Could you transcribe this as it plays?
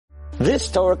This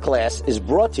Torah class is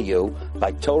brought to you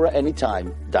by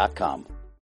TorahAnytime.com.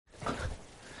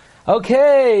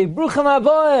 Okay, Bruchim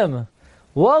Aboim.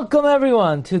 Welcome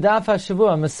everyone to Daf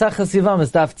HaShavua, Maseches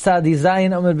Yevamos, Daf Tzadi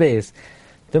Zayin Amud Beis.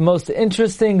 The most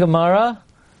interesting Gemara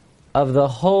of the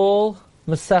whole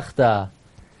Masechta.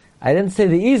 I didn't say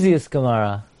the easiest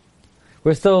Gemara.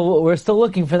 We're still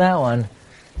looking for that one.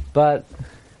 But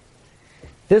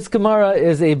this Gemara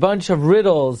is a bunch of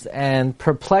riddles and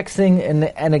perplexing and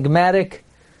enigmatic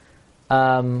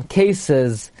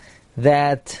cases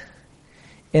that,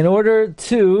 in order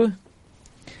to be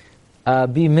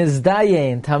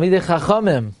mizdayin, Talmidei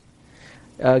Chachamim,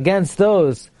 against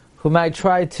those who might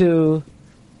try to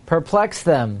perplex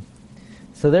them.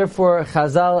 So therefore,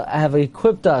 Chazal have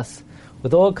equipped us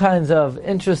with all kinds of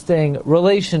interesting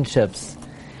relationships.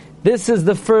 This is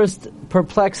the first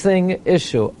perplexing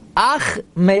issue. Ach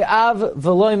me'av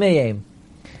v'loy me'em.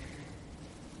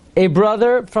 A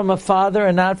brother from a father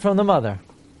and not from the mother.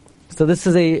 So this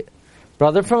is a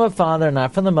brother from a father and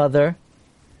not from the mother.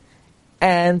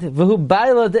 And v'hu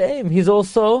baila de'em. He's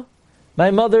also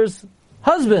my mother's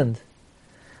husband.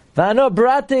 V'ano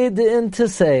brate de'in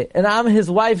tisei. And I'm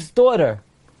his wife's daughter.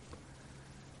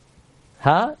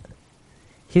 Huh?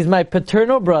 He's my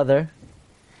paternal brother.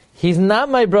 He's not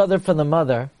my brother from the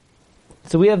mother.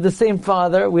 So we have the same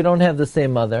father, we don't have the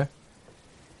same mother.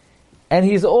 And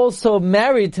he's also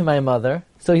married to my mother.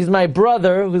 So he's my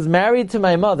brother who's married to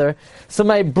my mother. So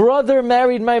my brother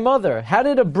married my mother. How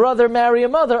did a brother marry a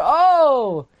mother?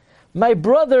 Oh! My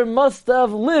brother must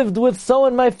have lived with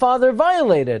someone my father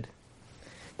violated.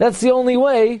 That's the only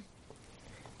way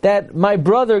that my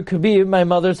brother could be my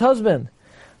mother's husband.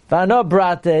 V'ano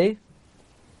brate,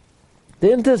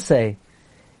 didn't say.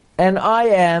 And I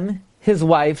am his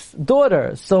wife's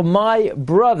daughter. So my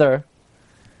brother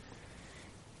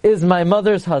is my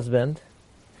mother's husband.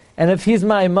 And if he's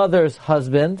my mother's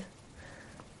husband,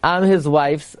 I'm his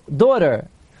wife's daughter.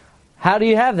 How do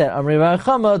you have that? Amri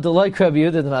Chama, Deloik Rabbi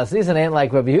Yehuda, the Maslisan ain't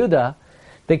like Rabbi Yehuda.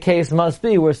 The case must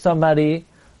be where somebody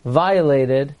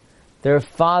violated their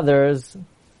father's,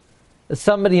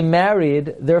 somebody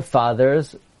married their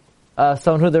father's,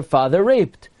 someone who their father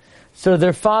raped. So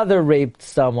their father raped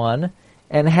someone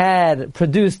and had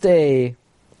produced a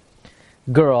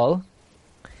girl,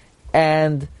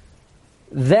 and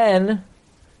then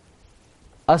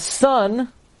a son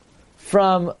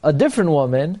from a different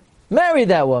woman married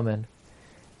that woman.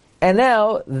 And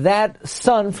now that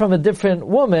son from a different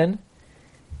woman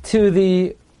to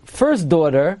the first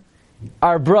daughter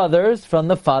are brothers from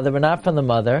the father but not from the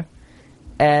mother,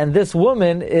 and this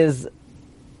woman is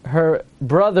her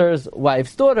brother's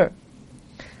wife's daughter.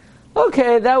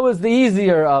 Okay, that was the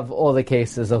easier of all the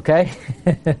cases, okay?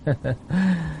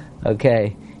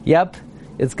 Okay, yep,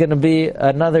 it's going to be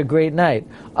another great night.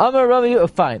 Amar Rabbi,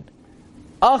 fine.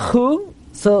 Achu,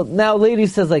 so now lady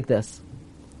says like this.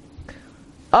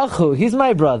 Achu, he's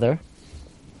my brother.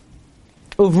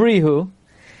 Uvrihu,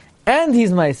 and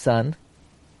he's my son.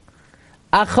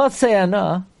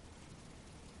 Achot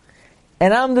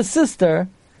and I'm the sister,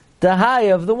 the high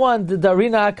of the one, the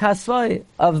darina kasvai,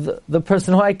 of the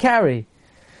person who I carry.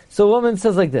 So a woman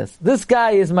says like this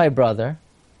guy is my brother.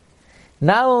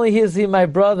 Not only is he my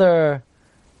brother,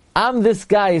 I'm this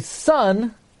guy's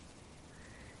son,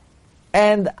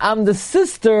 and I'm the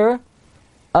sister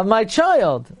of my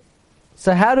child.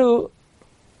 So how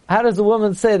does a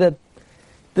woman say that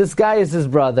this guy is his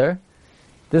brother,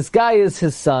 this guy is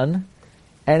his son,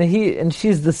 and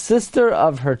she's the sister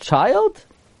of her child?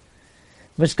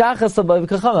 So you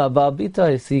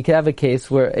can have a case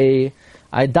where a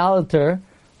idolater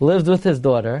lived with his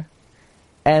daughter,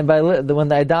 and when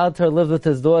the idolater lived with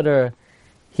his daughter,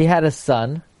 he had a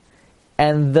son,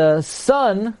 and the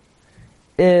son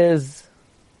is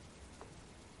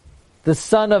the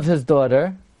son of his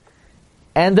daughter,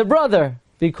 and the brother,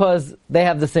 because they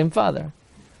have the same father.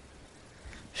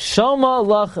 Shoma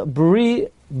lach bri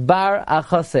bar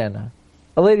achasena.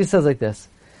 A lady says like this,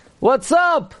 "What's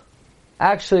up?"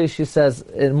 Actually, she says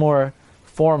in more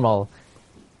formal,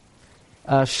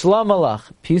 Shalom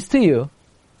alach, peace to you.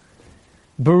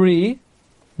 Bri,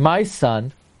 my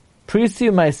son, peace to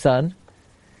you, my son.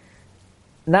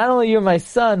 Not only you're my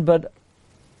son, but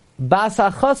bas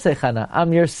achosechana,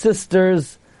 I'm your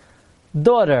sister's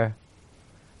daughter.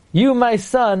 You, my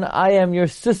son, I am your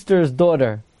sister's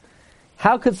daughter.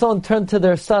 How could someone turn to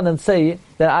their son and say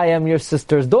that I am your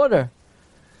sister's daughter?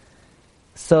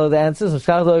 So the answer is, if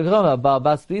an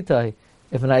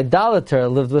idolater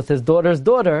lived with his daughter's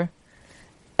daughter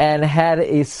and had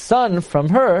a son from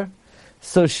her,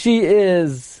 so she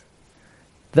is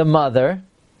the mother,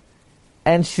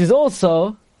 and she's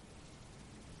also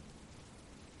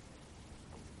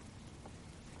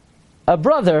a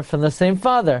brother from the same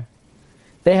father.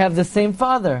 They have the same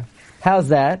father. How's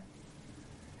that?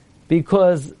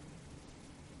 Because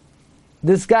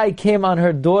this guy came on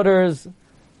her daughter's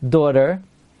daughter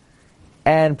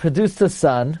and produced a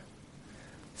son.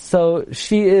 So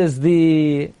she is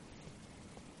the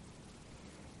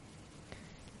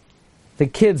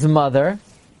kid's mother,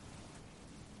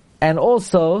 and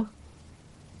also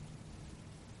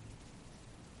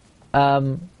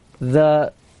I'm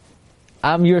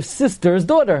your sister's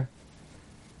daughter,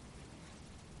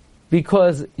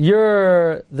 because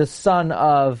you're the son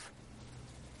of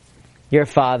your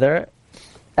father,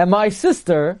 and my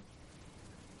sister,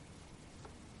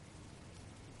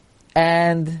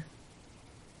 and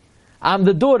I'm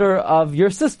the daughter of your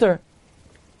sister.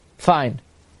 Fine.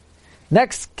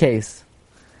 Next case.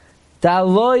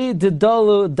 Daloi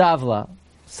didolu davla.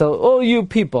 So all you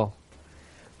people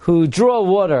who draw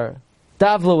water,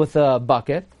 davla with a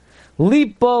bucket,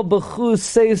 lipo b'chu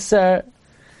seiser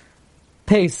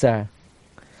peser.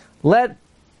 Let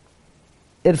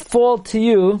it fall to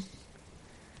you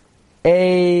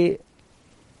a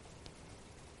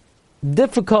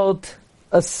difficult,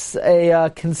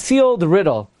 a concealed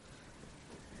riddle.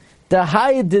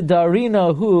 Dahai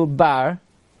didarina hu bar.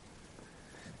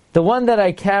 The one that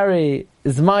I carry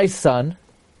is my son.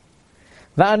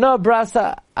 Va'ano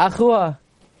brasa achua.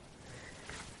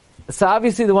 So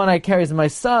obviously the one I carry is my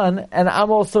son, and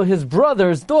I'm also his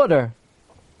brother's daughter.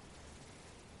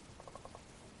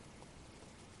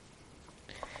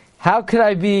 How could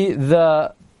I be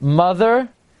the mother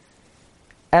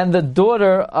and the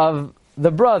daughter of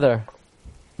the brother?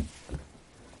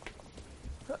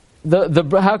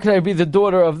 How could I be the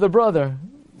daughter of the brother?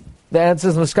 The answer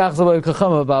is Mishkach Zaboy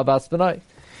Kachama Ba'abas B'nai.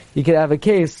 You could have a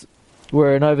case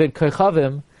where an Ovid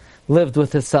Koichavim lived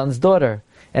with his son's daughter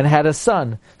and had a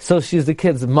son. So she's the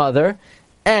kid's mother,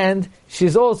 and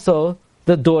she's also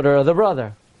the daughter of the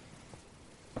brother.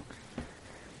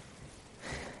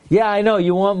 Yeah, I know,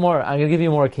 you want more. I'm going to give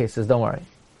you more cases, don't worry.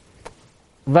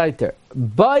 Weiter.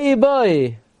 Boi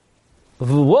boi.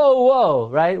 Whoa, whoa,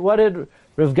 right? What did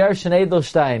Rav Gershon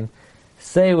Edelstein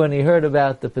say when he heard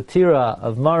about the Patira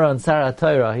of Mara and Sarah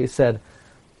Torah? He said,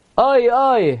 Oi,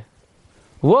 oi,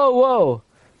 whoa, whoa,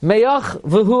 meyach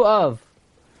v'hu av.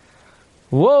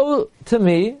 Woe to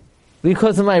me,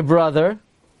 because of my brother,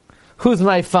 who's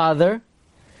my father.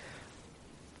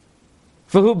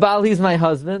 V'hu bal, he's my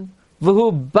husband.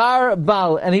 V'hu bar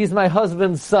bal, and he's my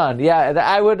husband's son. Yeah,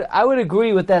 I would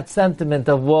agree with that sentiment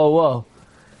of whoa, whoa.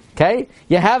 Okay?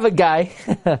 You have a guy.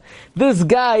 This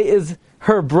guy is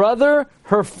her brother,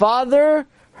 her father,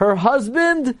 her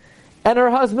husband, and her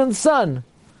husband's son.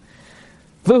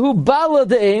 V'hu bala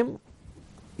de'im,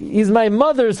 he's my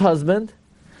mother's husband.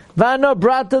 V'ano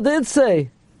brata de'itse.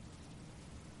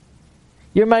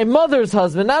 You're my mother's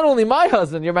husband, not only my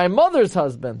husband, you're my mother's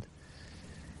husband.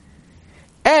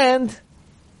 And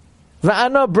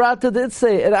v'ano brata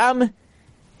de'itse, and I'm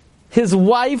his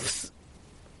wife's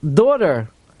daughter.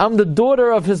 I'm the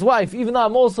daughter of his wife. Even though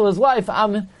I'm also his wife,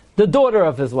 I'm the daughter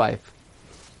of his wife.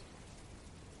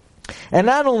 And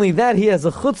not only that, he has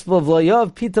a chutzpah of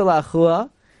loyav pita lachua.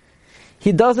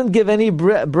 He doesn't give any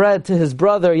bread to his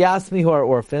brother Yasmi, who are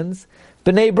orphans.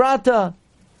 B'nei brata,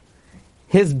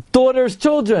 his daughter's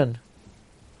children.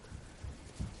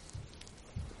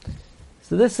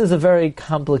 So this is a very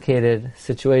complicated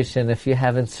situation if you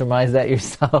haven't surmised that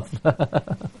yourself.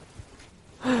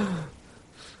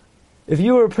 If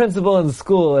you were a principal in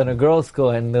school, in a girls'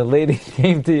 school, and the lady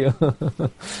came to you,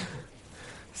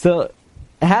 so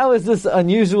how is this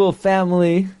unusual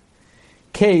family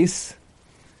case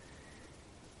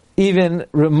even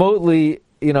remotely,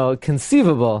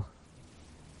 conceivable?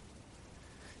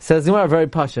 Says Gemara, very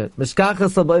pashat.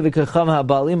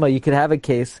 You could have a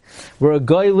case where a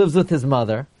guy lives with his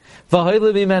mother, and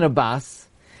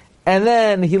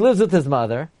then he lives with his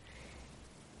mother,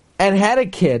 and had a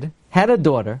kid, had a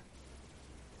daughter,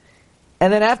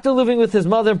 and then after living with his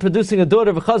mother and producing a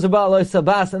daughter,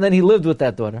 and then he lived with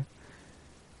that daughter.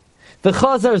 And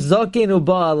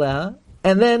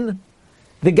then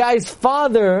the guy's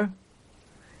father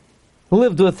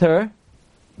lived with her,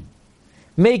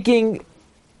 making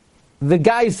the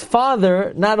guy's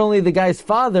father, not only the guy's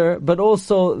father, but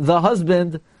also the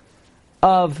husband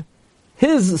of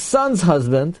his son's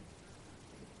husband,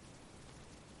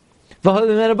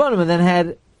 and then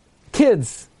had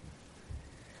kids.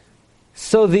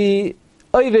 So the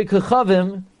Oivei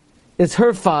Kechavim is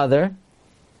her father,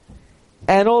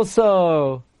 and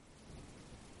also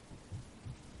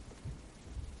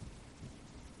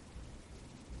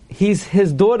he's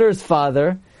his daughter's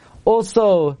father,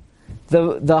 also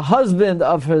the husband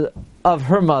of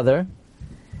her mother,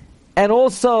 and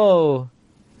also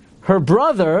her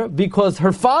brother, because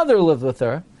her father lived with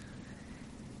her.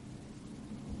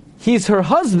 He's her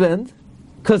husband,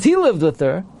 because he lived with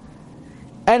her,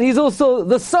 and he's also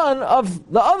the son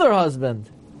of the other husband.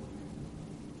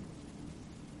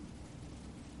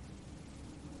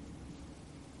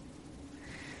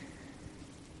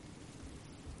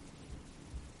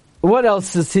 What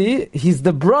else is he? He's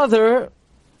the brother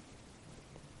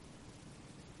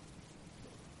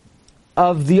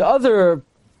of the other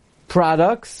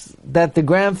products that the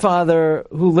grandfather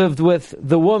who lived with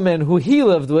the woman who he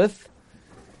lived with,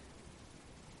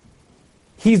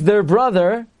 he's their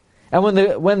brother, and when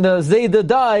the Zayda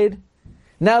died,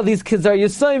 now these kids are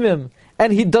Yisayimim,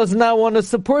 and he does not want to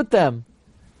support them.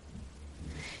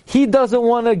 He doesn't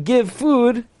want to give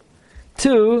food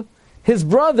to his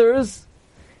brothers,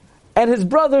 and his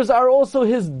brothers are also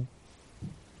his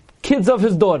kids of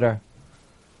his daughter.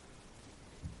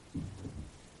 I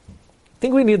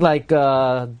think we need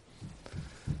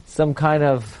some kind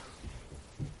of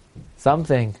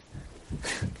something.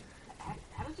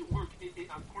 How does it work?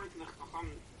 According to the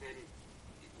Chacham, then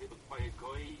by a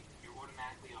goy, you're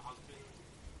automatically a husband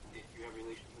if you have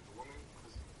relations with a woman?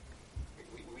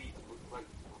 Because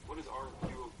what is our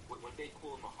view of when they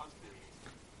call him a husband?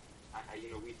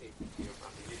 We think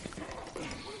about the issue.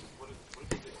 What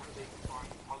how do they define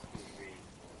husbandry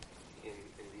in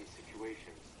these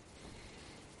situations?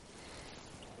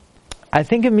 I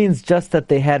think it means just that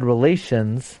they had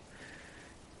relations.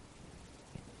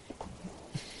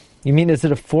 You mean, is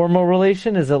it a formal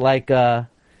relation? Is it like I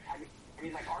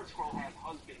mean, like our scroll has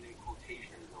husband in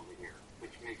quotations over here,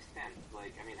 which makes sense.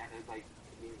 It's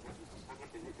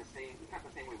the same. It's not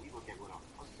the same way we look at what a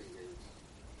husband is.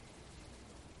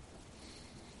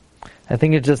 I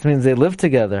think it just means they live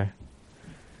together.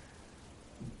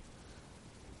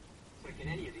 Like in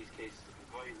any of these cases, if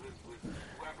a guy lives with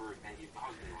whoever, then he's the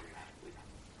husband automatically.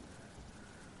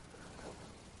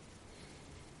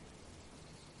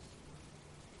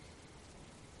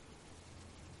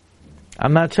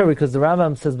 I'm not sure, because the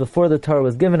Rambam says before the Torah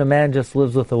was given, a man just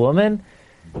lives with a woman,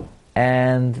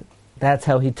 and that's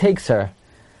how he takes her.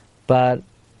 But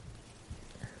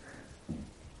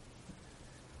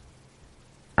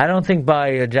I don't think by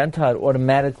a Gentile it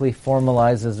automatically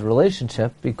formalizes the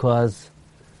relationship, because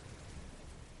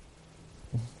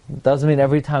it doesn't mean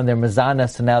every time they're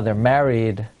mezanas and now they're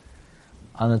married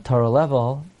on the Torah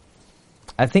level.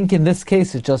 I think in this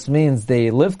case it just means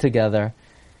they live together,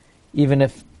 even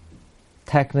if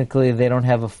technically they don't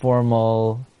have a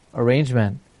formal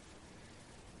arrangement.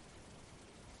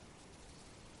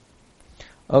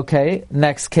 Okay,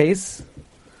 next case.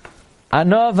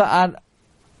 Ano va'ad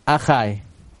achai.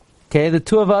 Okay, the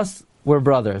two of us were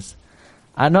brothers.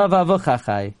 Ano v'avuch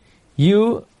achai.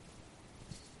 You,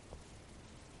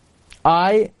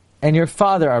 I, and your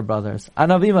father are brothers.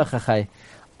 Ano v'imach achai.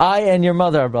 I and your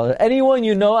mother are brothers. Anyone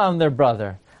you know, I'm their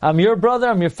brother. I'm your brother,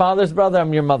 I'm your father's brother,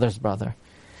 I'm your mother's brother.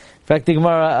 In fact, the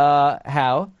Gemara,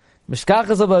 how?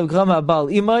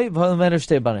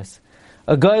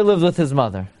 A guy lived with his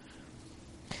mother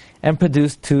and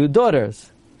produced two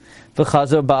daughters.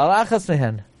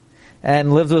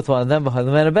 And lived with one of them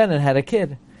and had a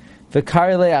kid.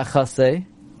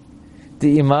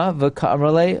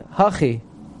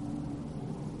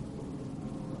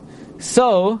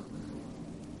 So,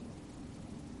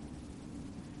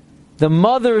 the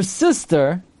mother's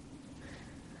sister,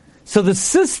 so the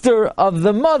sister of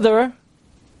the mother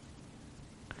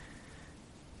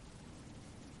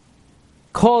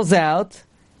calls out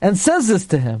and says this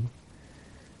to him.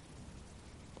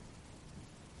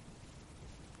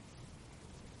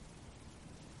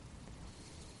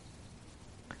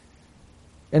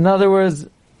 In other words,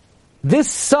 this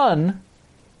son's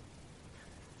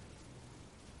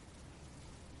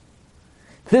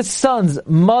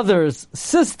mother's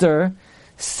sister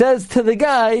says to the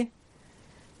guy,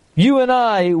 you and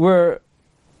I we're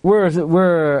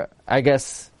I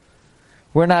guess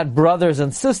we're not brothers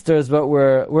and sisters, but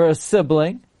we're a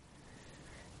sibling.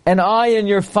 And I and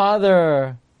your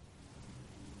father,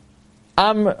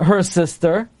 I'm her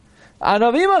sister, and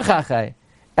I'm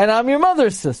your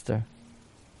mother's sister.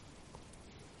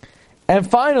 And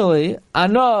finally,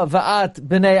 Ano va'at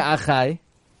b'nei achai.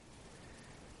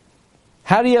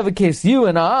 How do you have a case? You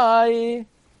and I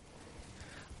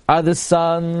are the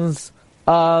sons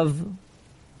of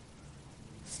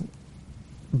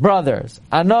brothers.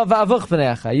 Ano v'avuch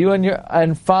b'nei achai. You and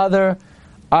your father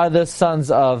are the sons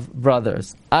of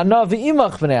brothers. Ano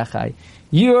v'imach b'nei achai.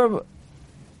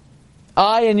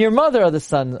 I and your mother are the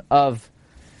sons of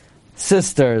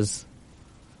sisters.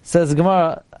 Says the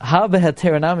Gemara, how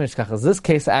beheter nami mishkachas? This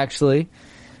case actually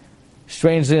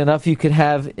Strangely enough, you could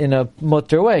have in a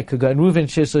mutter way. Could go in Reuven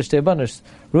shishlo shtei banos.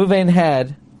 Reuven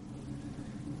had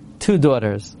 2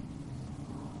 daughters.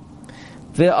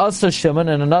 Also Shimon,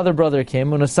 and another brother came.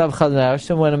 Shimon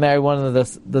went and married one of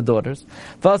the daughters.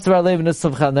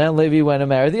 And Levi went and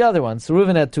married the other one. So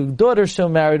Reuven had 2 daughters.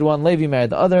 Shimon married one. Levi married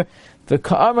the other.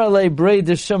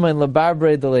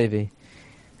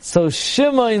 So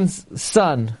Shimon's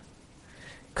son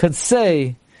could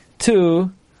say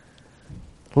to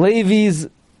Levi's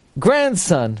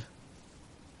grandson,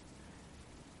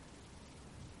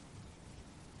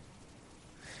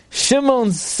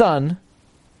 Shimon's son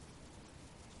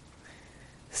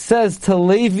says to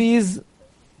Levi's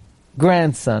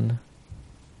grandson,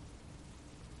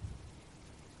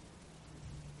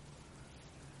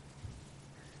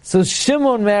 so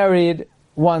Shimon married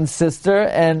one sister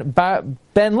and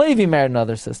Ben Levi married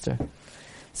another sister.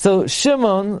 So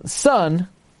Shimon's son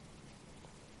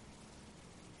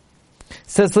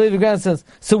says to Levi's grandson,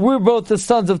 so we're both the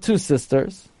sons of 2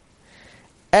 sisters,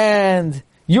 and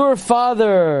your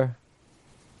father,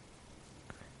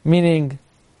 meaning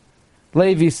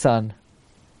Levi's son,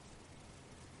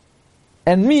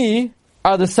 and me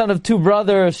are the son of 2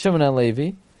 brothers, Shimon and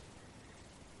Levi,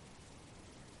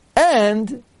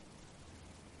 and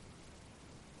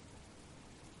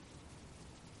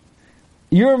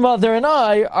your mother and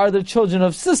I are the children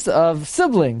of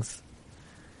siblings.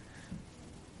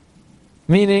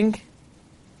 Meaning,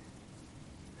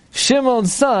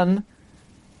 Shimon's son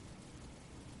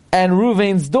and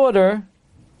Reuven's daughter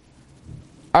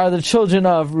are the children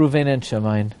of Reuven and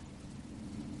Shimon.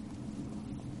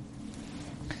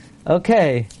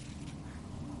 Okay.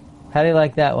 How do you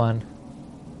like that one?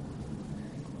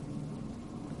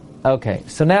 Okay,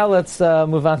 so now let's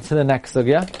move on to the next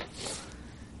sugya.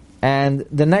 And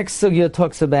the next sugya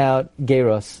talks about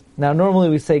Geros. Now normally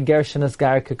we say Ger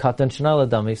shenesgar kekatan shenala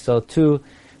dami, so 2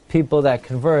 people that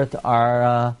convert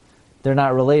are, they're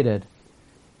not related.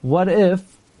 What if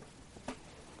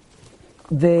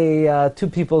they 2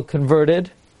 people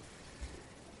converted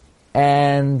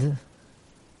and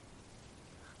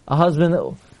a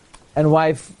husband and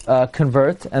wife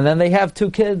convert, and then they have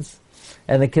 2 kids,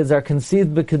 and the kids are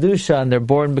conceived b'kedusha and they're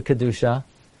born b'kedusha,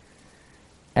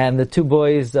 and the 2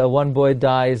 boys, one boy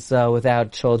dies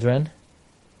without children.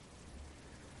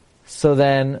 So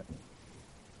then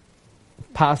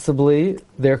possibly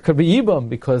there could be yibum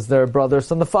because they're brothers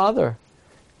from the father,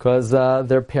 because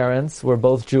their parents were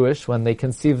both Jewish when they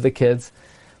conceived the kids.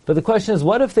 But the question is,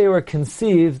 what if they were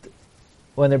conceived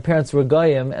when their parents were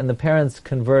goyim and the parents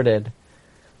converted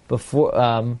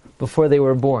before they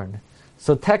were born?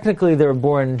 So technically they were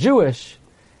born Jewish.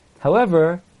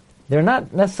 However, they're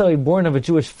not necessarily born of a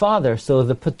Jewish father, so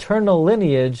the paternal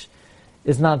lineage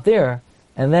is not there.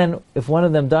 And then if one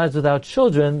of them dies without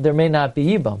children, there may not be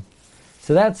yibum.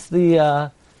 So that's the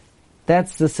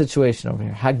situation over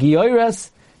here. Hagioires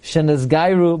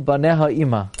shenezgairu baneha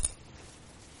ima.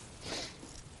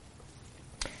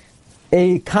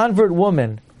 A convert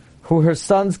woman who her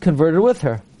sons converted with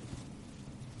her.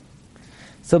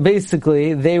 So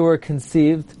basically, they were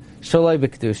conceived sholai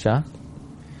b'kedusha.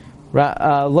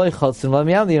 Loy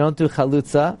chaltzim, you don't do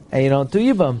chalutza and you don't do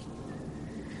yibam,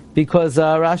 because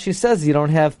Rashi says you don't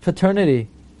have paternity.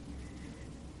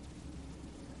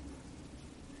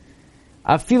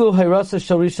 Afilu hayrasa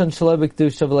shel rishon sholai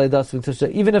b'kedusha v'leidas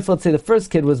b'kedusha. Even if, let's say, the first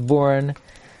kid was born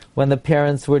when the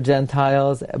parents were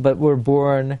Gentiles, but were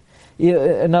born.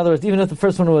 In other words, even if the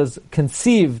first one was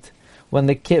conceived when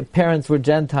the parents were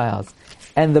Gentiles,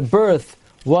 and the birth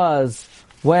was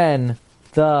when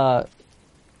the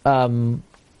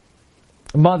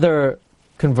mother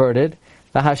converted,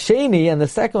 the Hasheni, and the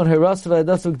second one, Hirasva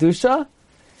Adasu Kedusha,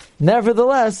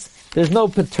 nevertheless, there's no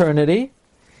paternity.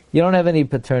 You don't have any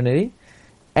paternity.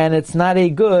 And it's not a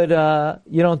good,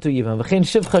 you don't do even.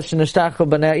 Likewise,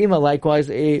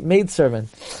 a maidservant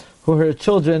who her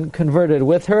children converted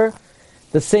with her,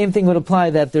 the same thing would apply,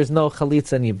 that there's no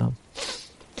chalitza nibam.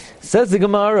 Says the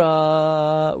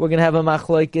Gemara, we're going to have a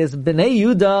machlokes, Bnei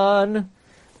Yudan,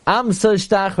 Amsa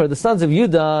Shtachar, the sons of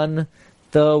Yudan,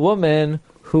 the woman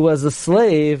who was a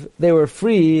slave, they were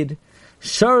freed.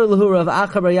 Shar lahu Rav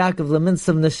Acha bar Yaakov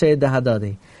leminsav neshei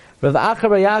dahadadi. Rav Acha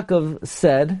bar Yaakov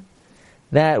said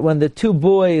that when the 2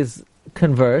 boys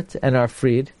convert and are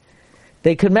freed,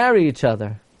 they could marry each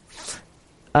other.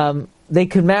 They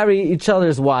could marry each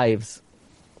other's wives.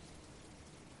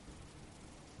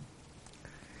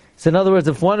 So in other words,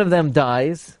 if one of them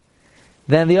dies,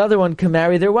 then the other one can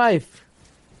marry their wife.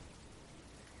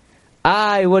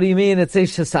 What do you mean it's a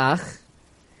shasach?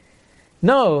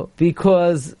 No,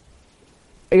 because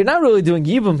you're not really doing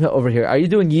yibum over here. Are you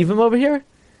doing yibum over here?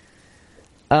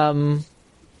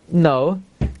 No,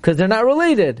 because they're not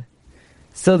related.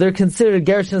 So they're considered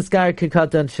Gershon Skar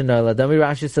Kikatan Shinola. Dami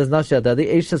Rashi says Nashada the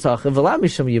Eishas Achiv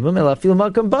Mishum Yibum Elafil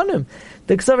Makam Banim.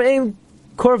 The Ksav Ein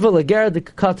Korva Lager the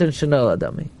Kikatan Shinola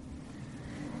Dami.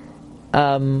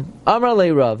 Amar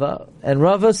Le Rava, and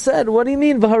Rava said, "What do you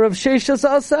mean V'harav Sheishas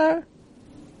Asar?"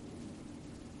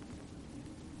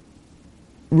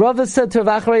 Rava said to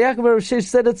Rav Achar Yaakov, Rav Sheish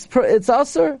said it's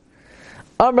Asar.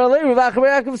 Amar Le Rav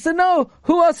Achar Yaakov said, "No,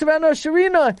 who Asar Ano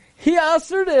Sharina? He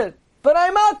Asared it, but I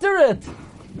matter it."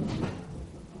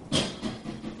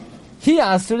 He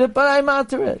Asared it, but I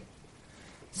matter it.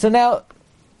 So now,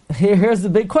 here's the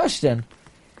big question.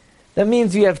 That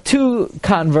means you have two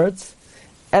converts,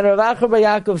 and Rav Achar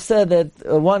Yaakov said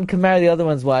that one can marry the other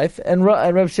one's wife, and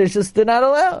Rav Sheshis did not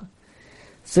allow.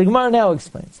 So Gemara now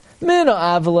explains: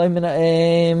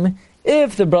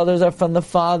 if the brothers are from the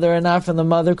father and not from the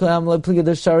mother,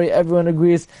 everyone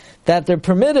agrees that they're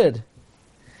permitted,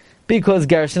 because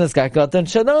Gershon is Kakot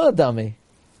Shano Adami.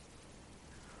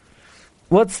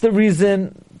 What's the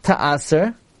reason to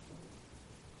Aser?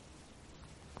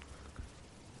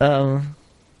 No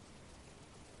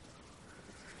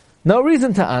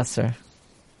reason to Aser.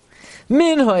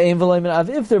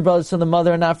 If they're brothers from the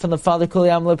mother and not from the father,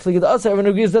 everyone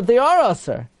agrees that they are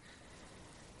Aser.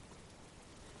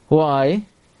 Why?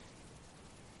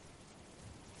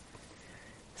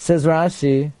 Says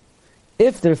Rashi,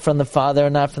 if they're from the father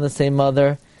and not from the same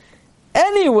mother,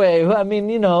 anyway, I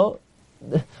mean,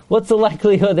 what's the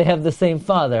likelihood they have the same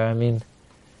father? I mean,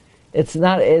 it's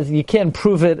not, you can't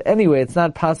prove it anyway, it's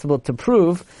not possible to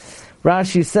prove.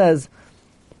 Rashi says,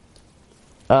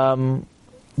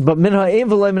 but min ha'im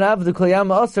v'loy min avdu kol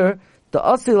yam aser, the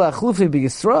asir la'chlufi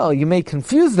b'Yisrael, you may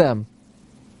confuse them.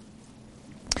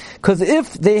 Because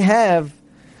if they have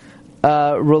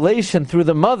relation through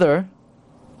the mother,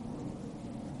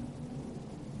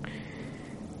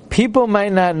 people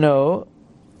might not know,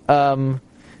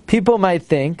 people might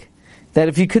think that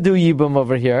if you could do Yibum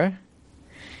over here,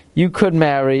 you could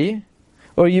marry,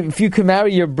 or if you could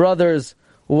marry your brother's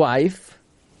wife,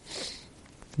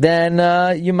 then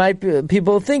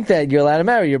people think that you're allowed to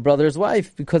marry your brother's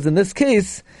wife, because in this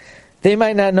case, they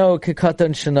might not know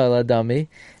Kikatan Shanola Dami,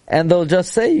 and they'll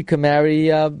just say you can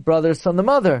marry brothers from the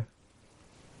mother.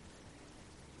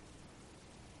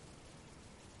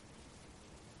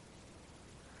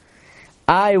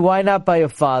 Why not by a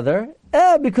father?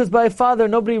 Because by a father,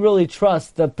 nobody really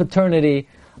trusts the paternity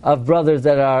of brothers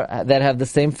that have the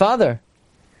same father.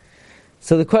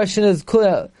 So the question is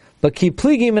clear. But keep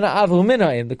pligim in avu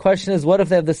minayim. The question is, what if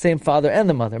they have the same father and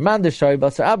the mother? Man deshari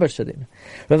basar abar shadin.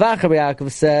 Rav Achar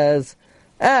Yaakov says,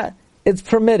 it's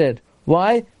permitted.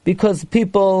 Why? Because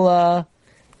people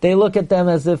they look at them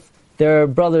as if they're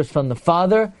brothers from the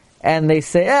father, and they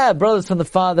say, brothers from the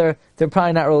father, they're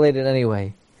probably not related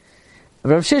anyway.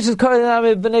 Rav Sheish is calling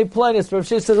them b'nei Plinius. Rav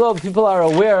Sheish says, well, people are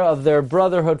aware of their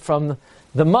brotherhood from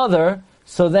the mother,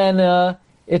 so then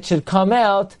it should come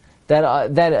out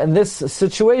that in this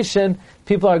situation,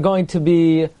 people are going to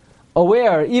be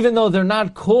aware, even though they're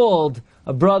not called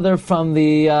a brother from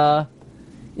the,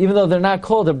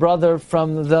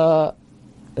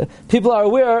 people are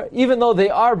aware, even though they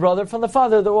are brother from the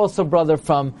father, they're also brother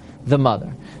from the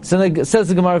mother. So it says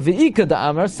the Gemara, V'ika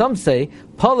da'amar, some say,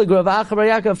 Polig Rav Achar bar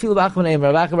Yaakov, Fil b'achman eim.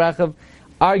 Rav Achar bar Yaakov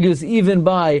argues even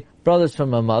by brothers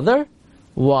from a mother.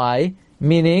 Why?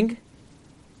 Meaning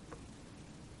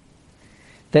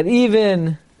that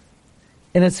even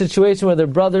in a situation where they're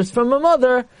brothers from a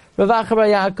mother, Rav Achar bar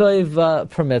Yaakov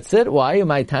permits it. Why? In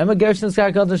my time,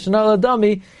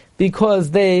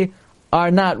 because they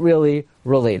are not really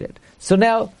related. So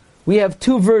now we have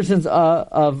two versions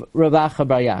of Rav Achar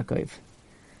bar Yaakov.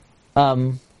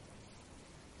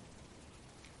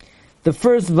 The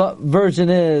first version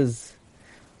is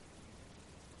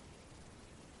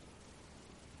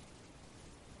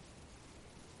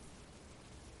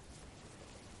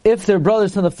if they're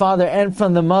brothers from the father and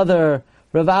from the mother,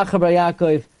 Rav Achar bar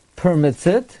Yaakov permits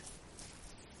it.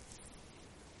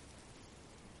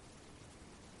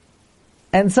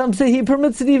 And some say he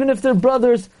permits it even if they're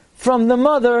brothers from the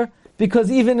mother,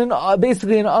 because even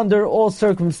under all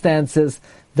circumstances,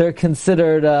 they're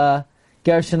considered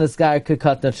Gershon Esgar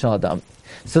Kekatna Shadam.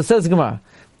 So says Gemara,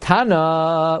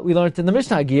 Tana, we learned in the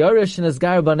Mishnah, Giorish and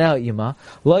Esgar Banel Ima,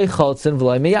 Loi Cholzin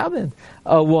V'loi Meyabin.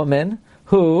 A woman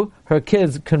who her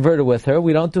kids converted with her,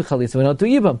 we don't do chalitza, we don't do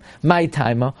yibam. My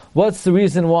taima, what's the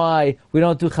reason why we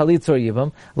don't do chalitza or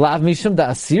yibam? Lav mishum da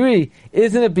asiri,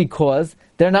 isn't it because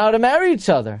they're not to marry each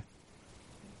other?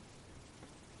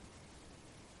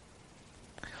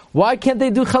 Why can't they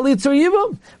do chalitz or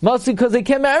yibum? Mostly because they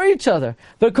can't marry each other.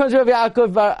 But according to Rav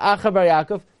Yaakov Acha Bar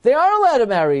Yaakov, they are allowed to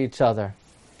marry each other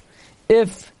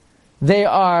if they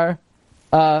are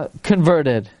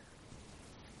converted.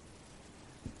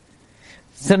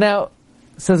 So now,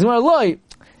 says Gemara, Loi,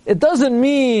 it doesn't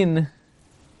mean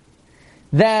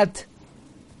that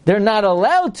they're not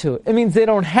allowed to. It means they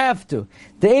don't have to.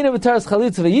 The Eina B'taras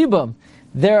Chalitz V'Yibam,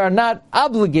 they are not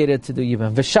obligated to do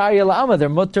Yibam. V'Shar Yela'ama, they're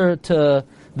mutter to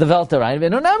the Veltarain.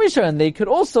 V'Nonamishar, and they could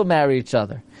also marry each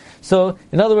other. So,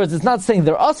 in other words, it's not saying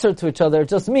they're usher to each other, it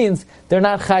just means they're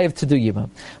not chayiv to do Yibam.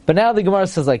 But now the Gemara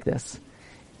says like this.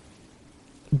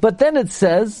 But then it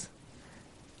says,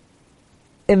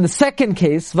 in the second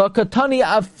case, V'Katani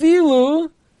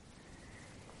Afilu,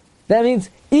 that means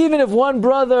even if one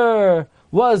brother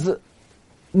was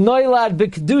Noilad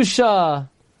B'Kedusha,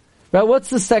 right? What's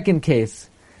the second case?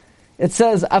 It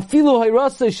says, Afilu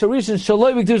Hayrasa Sharishan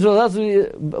Shaloi B'Kedusha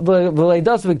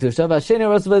V'Leidas B'Kedusha V'Asheni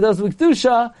Hayrasa V'Leidas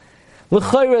B'Kedusha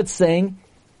L'Chayra, it's saying,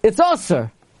 it's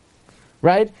Asr.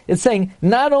 Right? It's saying,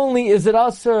 not only is it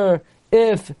Asr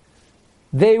if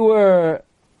they were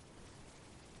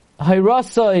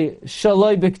Hayrasa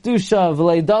Shaloi B'Kedusha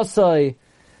V'Leidasai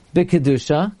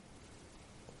B'Kedusha,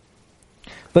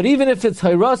 but even if it's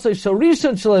Hayrasa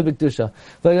Shalrishan Shaloi B'Kedusha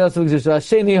V'Leidas B'Kedusha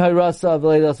Asheni Hayrasa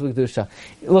V'Leidas B'Kedusha,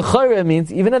 L'Chayra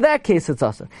means even in that case it's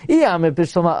Asr. Iyame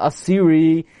B'Shlama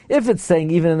Asiri, if it's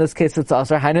saying even in this case it's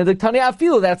Asr, Hainu D'Ktani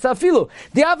Afilu, that's Afilu.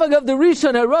 The Avag of the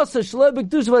Rishon Hayrasa Shaloi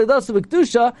B'Kedusha V'Leidas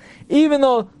B'Kedusha, even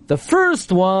though the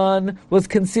first one was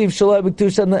conceived Shaloi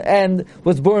B'Kedusha and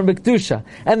was born B'Kedusha,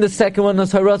 and the second one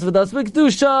was Hayrasa V'Leidas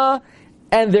B'Kedusha,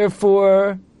 and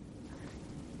therefore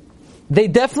they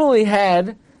definitely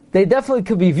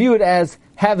could be viewed as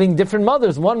having different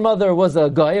mothers. One mother was a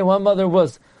guy and one mother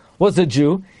was a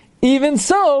Jew. Even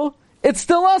so, it's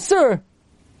still Asr.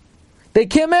 They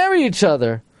can't marry each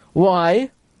other.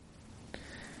 Why?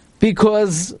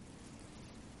 Because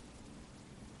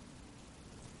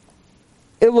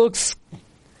it looks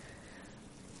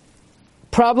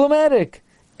problematic.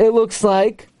 It looks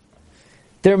like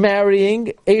they're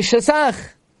marrying a Shesach.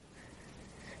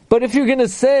 But if you're going to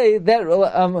say that,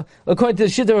 according to the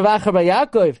Shita of Acha Bar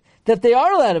Yaakov, that they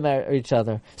are allowed to marry each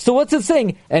other, so what's it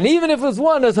saying? And even if it's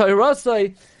one is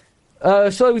Hayrasai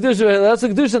Shaloi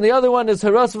B'Kedusha, and the other one is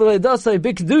Hayrasai V'Leidasai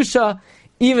B'Kedusha,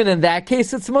 even in that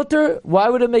case it's mutter. Why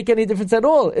would it make any difference at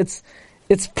all? It's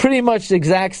pretty much the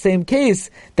exact same case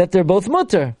that they're both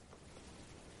mutter.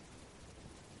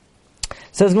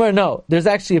 Says Gemara, no, there's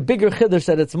actually a bigger chiddush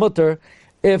that it's mutter.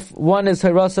 If one is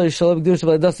Hayrasa Shaloi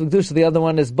B'Kedusha V'Leidas B'Kedusha, the other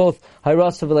one is both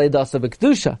Hayrasa V'Leidas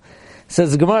B'Kedusha.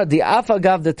 Says Gemara, the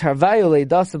Afagav the Tarvayu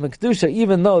Leidas B'Kedusha,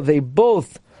 even though they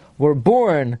both were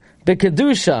born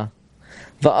B'Kedusha,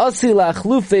 V'Asi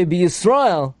La'achlufe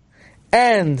B'Yisrael,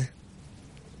 and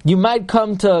you might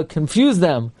come to confuse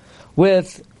them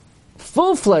with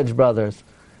full-fledged brothers,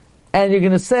 and you're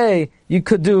going to say you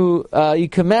could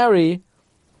marry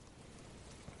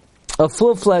a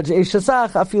full-fledged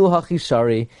Eishasach Afilu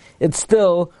Hachishari. It's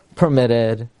still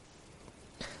permitted.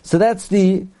 So that's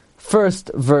the first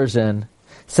version.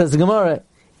 Says the Gemara,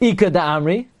 Ika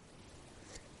Da'amri.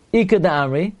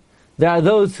 There are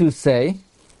those who say,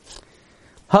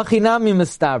 Hachinami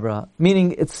Mistabra,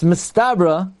 meaning it's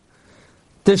Mistabra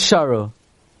Desharu.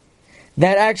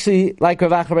 That actually, like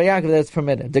Rav Acha Bar Yaakov, that's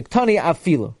permitted. Diktani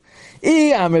Afilu.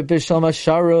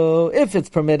 If it's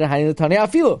permitted,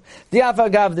 the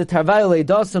Afagav the Tarvayu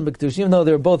Leidasim B'Kedusha, even though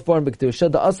they're both born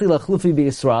B'Kedusha, the Asli Lachlufi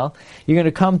B'Yisrael, you're going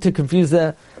to come to confuse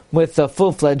them with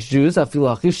full-fledged Jews.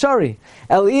 Afilu Hachishari.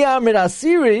 El Amrid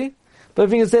Asiri, but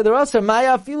if you can say the Asr,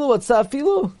 Maya Afilu, what's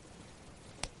Afilu?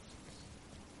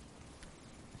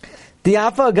 The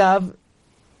Afagav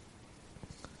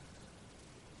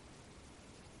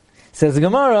says the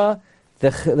Gemara. The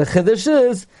Chiddush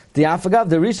is the Afagav,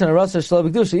 the Rishon Hayrasa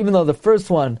Shaloi B'Kedusha, even though the first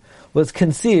one was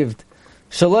conceived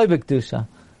Shaloi B'Kedusha,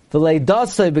 the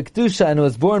Leidasai B'Kedusha, and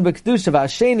was born B'Kedusha,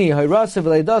 V'Asheni Hayrasa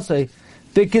V'Leidasai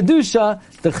B'Kedusha,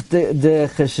 the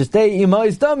Cheshtei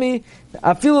Imois Dami,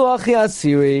 Afilu Achi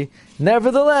Asiri.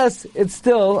 Nevertheless, it's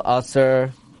still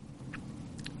Aser.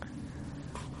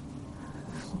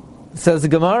 Says the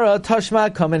Gemara,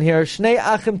 Tashma, come in here. Shnei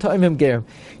achim ta'imim gerim.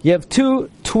 You have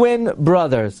two twin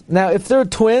brothers. Now, if they're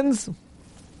twins,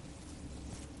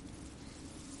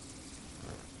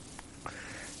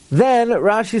 then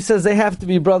Rashi says they have to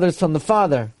be brothers from the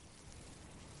father.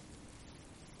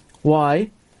 Why?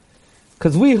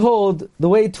 Because we hold the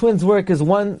way twins work is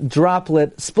one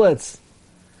droplet splits.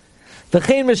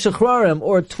 V'chein mishacharim,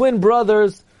 or twin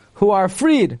brothers who are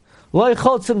freed. Lo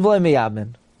chotzin v'lo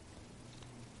meyabmin.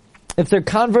 If they're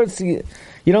converts,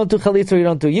 You don't do chalitza, or you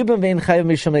don't do yibum, vein chayav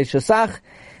mishum eishasach,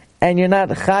 and you're not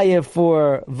chayav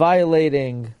for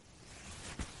violating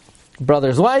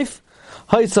brother's wife.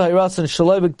 Haisa hirasan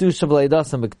shaloi b'kedusha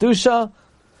v'leidasan b'kedusha,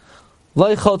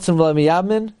 loy chotzim v'loy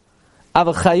miyabmin,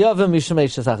 ava chayavim mishum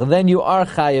eishasach. Then you are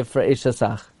chayav for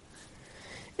eishasach.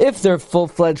 If they're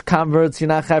full-fledged converts, you're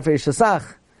not chayav for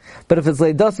eishasach. But if it's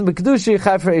leidasan b'kedusha, you're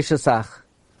chayav for eishasach.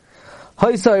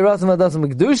 Haisa hirasan v'leidasan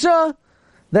b'kedusha,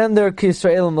 then they're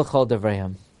kisraelim l'chol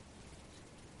devrayim.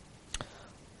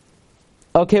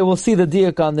 Okay, we'll see the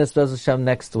diuk on this, Bez Hashem,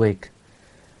 next week.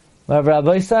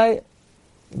 Rabbi Isai,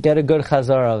 get a good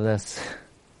chazara of this.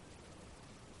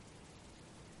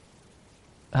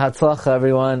 Hatzlacha,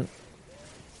 everyone.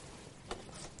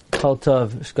 Kol tov,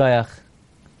 shkoyach.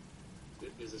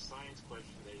 There's a science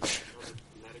question that you know the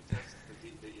genetic test that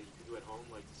you can do at home,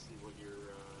 like to see what you're.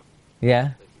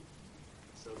 Yeah.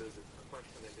 So there's a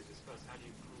question that they discuss. How do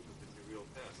you prove if it's a real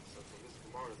test? So from this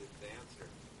Gemara, the answer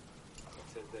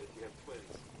says that if you have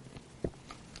twins,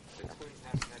 the twins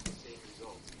have to have the same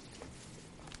results.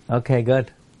 Okay,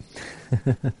 good.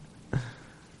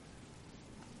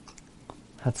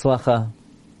 Hatzlacha.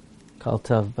 Kol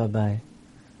tov, bye-bye.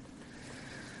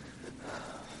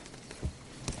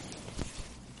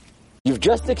 You've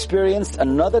just experienced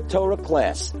another Torah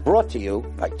class brought to you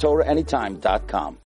by TorahAnytime.com.